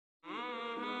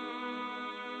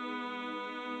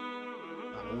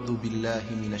أعوذ بالله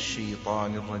من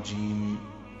الشيطان الرجيم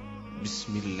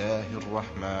بسم الله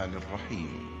الرحمن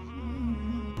الرحيم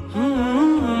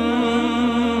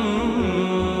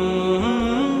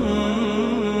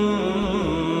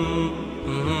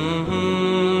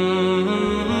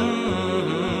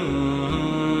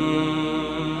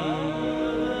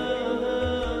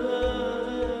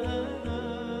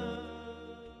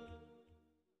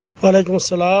ওয়ালাইকুম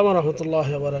আসসালাম ওয়া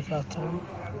রাহমাতুল্লাহি ওয়া বারাকাতুহু।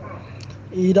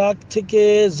 ইরাক থেকে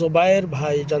জোবায়ের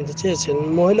ভাই জানতে চেয়েছেন,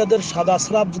 মহিলাদের সাদা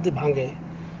স্রাব যদি ভাঙে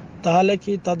তাহলে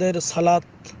কি তাদের সালাত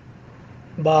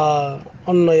বা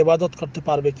অন্য ইবাদত করতে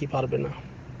পারবে কি পারবে না?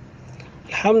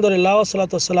 আলহামদুলিল্লাহ ওয়া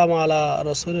সালাতু ওয়াসসালামু আলা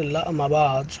রাসূলিল্লাহ, আম্মা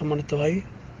বাদ। সম্মানিত ভাই,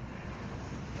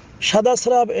 সাদা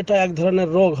স্রাব এটা এক ধরনের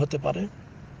রোগ হতে পারে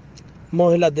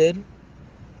মহিলাদের,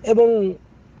 এবং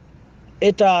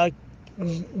এটা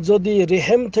যদি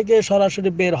রেহেম থেকে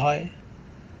সরাসরি বের হয়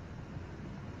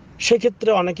সেক্ষেত্রে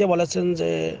অনেকে বলেছেন যে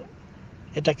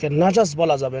এটাকে নাজাস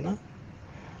বলা যাবে না।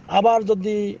 আবার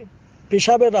যদি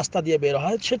পেশাবের রাস্তা দিয়ে বের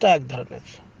হয় সেটা এক ধরনের,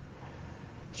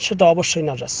 সেটা অবশ্যই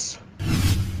নাজাস।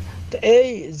 তো এই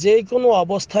যে কোনো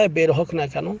অবস্থায় বের হোক না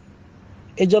কেন,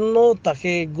 এজন্য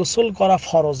তাকে গোসল করা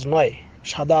ফরজ নয়।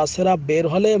 সাদা স্রাব বের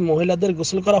হলে মহিলাদের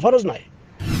গোসল করা ফরজ নয়,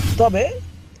 তবে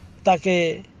তাকে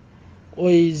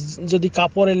ওই যদি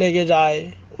কাপড়ে লেগে যায়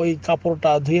ওই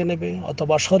কাপড়টা ধুয়ে নেবে,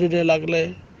 অথবা শরীরে লাগলে,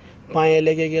 পায়ে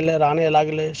লেগে গেলে, রানে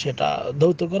লাগলে সেটা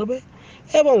ধৌত করবে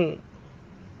এবং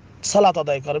সালাত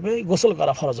আদায় করবে। গোসল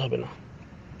করা ফরজ হবে না।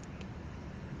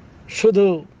 শুধু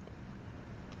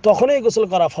তখনই গোসল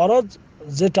করা ফরজ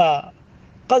যেটা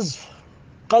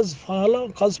কাজফ হলো,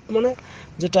 কাজফ মানে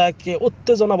যেটাকে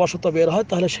উত্তেজনাবশত বের হয়,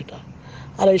 তাহলে সেটা।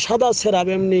 আর এই সাদা স্রাব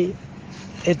এমনি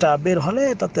এটা বের হলে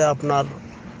এটাতে আপনার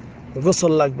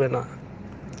গোসল লাগবে না,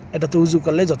 এটাতে উজু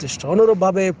করলে যথেষ্ট।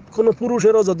 অনুরূপভাবে কোনো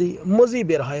পুরুষেরও যদি মজি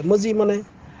বের হয়, মজি মানে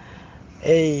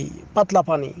এই পাতলা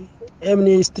পানি,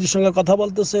 এমনি স্ত্রীর সঙ্গে কথা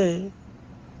বলতেছে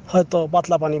হয়তো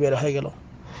পাতলা পানি বের হয়ে গেল,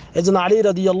 এই জন্য আলী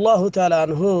রাদিয়াল্লাহু তাআলা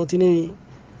আনহু তিনি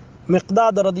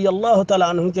মিকদাদ রাদিয়াল্লাহু তাআলা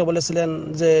আনহুকে বলেছিলেন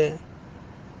যে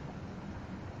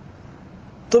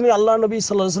তুমি আল্লাহ নবী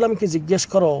সাল্লাল্লাহু আলাইহি ওয়াসাল্লামকে জিজ্ঞেস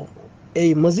করো এই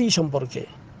মজি সম্পর্কে।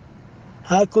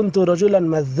 হ্যাঁ, কুনতু রাজুলান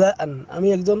মাযযাআন, আমি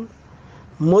একজন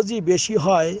মজি বেশি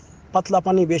হয়, পাতলা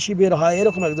পানি বেশি বের হয়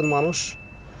এরকম একজন মানুষ।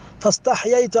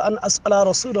 ফাস্তাহইয়াইতু আন আসআলা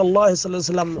রাসূলুল্লাহ সাল্লাল্লাহু আলাইহি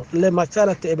ওয়াসাল্লাম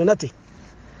লিমাকানাতি ইবনাতি,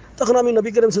 তখন আমি নবী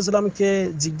করিম সাল্লাল্লাহু আলাইহি ওয়াসাল্লামকে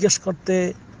জিজ্ঞেস করতে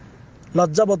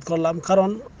লজ্জাবোধ করলাম, কারণ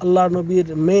আল্লাহ নবীর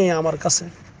মেয়ে আমার কাছে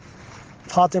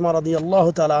ফাতেমা রাদিয়াল্লাহু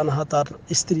তাআলা আনহা তার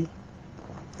স্ত্রী।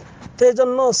 তো এই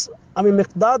জন্য আমি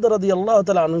মিকদাদ রাদিয়াল্লাহু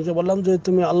তাআলা আনহুকে বললাম যে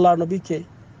তুমি আল্লাহ নবীকে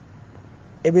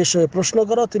এ বিষয়ে প্রশ্ন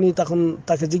করো। তিনি তখন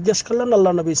তাকে জিজ্ঞেস করলেন,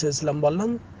 আল্লাহ নবী সাল্লাল্লাহু আলাইহি ওয়াসাল্লাম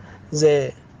বললেন যে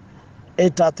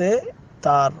এটাতে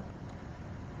তার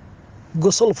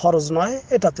গোসল ফরজ নয়,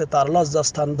 এটাতে তার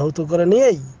লজ্জাস্থান ধৌত করে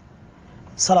নিয়েই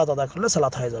সালাত আদায় করলে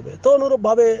সালাত হয়ে যাবে। তো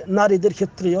অনুরূপভাবে নারীদের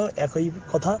ক্ষেত্রেও একই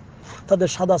কথা, তাদের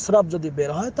সাদা স্রাব যদি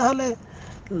বের হয় তাহলে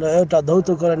এটা ধৌত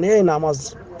করে নিয়েই নামাজ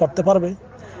পড়তে পারবে।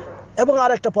 এবং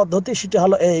আরেকটা পদ্ধতি, সেটা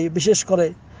হলো এই, বিশেষ করে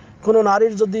কোনো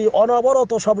নারীর যদি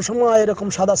অনবরত সবসময় এরকম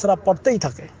সাদা স্রাব পড়তেই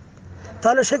থাকে,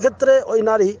 তাহলে সেক্ষেত্রে ওই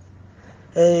নারী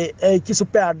এই কিছু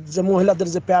প্যাড, যে মহিলাদের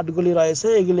যে প্যাডগুলি রয়েছে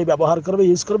এগুলি ব্যবহার করবে,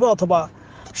 ইউজ করবে, অথবা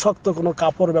শক্ত কোনো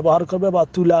কাপড় ব্যবহার করবে বা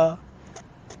তুলা,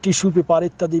 টিস্যু পেপার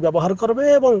ইত্যাদি ব্যবহার করবে।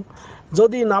 এবং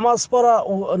যদি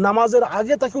নামাজের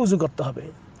আগে তাকে উজু করতে হবে,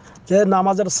 যে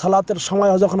নামাজের সালাতের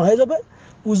সময় যখন হয়ে যাবে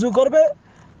উজু করবে,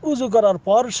 উজু করার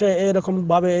পর সে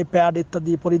এরকমভাবে এই প্যাড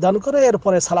ইত্যাদি পরিধান করে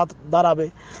এরপরে সালাত দাঁড়াবে।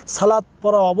 সালাত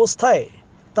পড়া অবস্থায়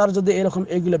তার যদি এরকম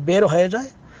এগুলো বের হয়ে যায়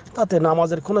তাতে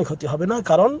নামাজের কোনো ক্ষতি হবে না,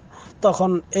 কারণ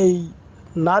তখন এই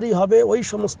নারী হবে ওই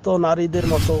সমস্ত নারীদের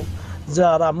মতো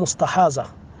যারা মুস্তাহাজা,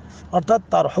 অর্থাৎ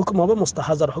তার হুকুম হবে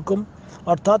মুস্তাহাজার হুকুম,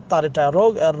 অর্থাৎ তার এটা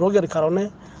রোগ, আর রোগের কারণে,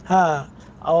 হ্যাঁ,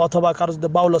 অথবা কারো যদি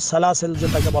বাউলুস সালাসিল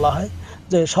যেটাকে বলা হয়,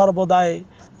 যে সর্বদাই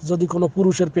যদি কোনো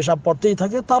পুরুষের পেশাব পড়তেই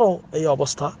থাকে তারও এই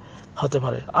অবস্থা হতে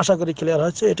পারে। আশা করি ক্লিয়ার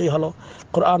হয়েছে। এটাই হলো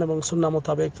কোরআন এবং সুন্নাহ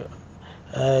মোতাবেক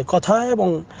কথা। এবং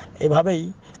এভাবেই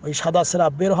ওই সাদা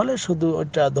স্রাব বের হলে শুধু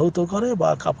ওইটা ধৌত করে বা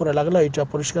কাপড়ে লাগলে ওইটা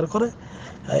পরিষ্কার করে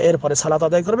এরপরে সালাত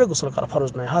আদায় করবে, গোসল করা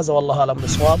ফরজ নয়। হাযা ওয়াল্লাহু আ'লাম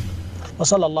বিসওয়াব ওয়া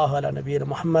সাল্লাল্লাহু আলা নবিয়্যিনা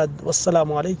মুহাম্মদ।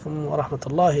 ওয়াসসালামু আলাইকুম ওয়া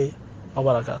রাহমাতুল্লাহি ওয়া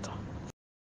বারাকাতুহু।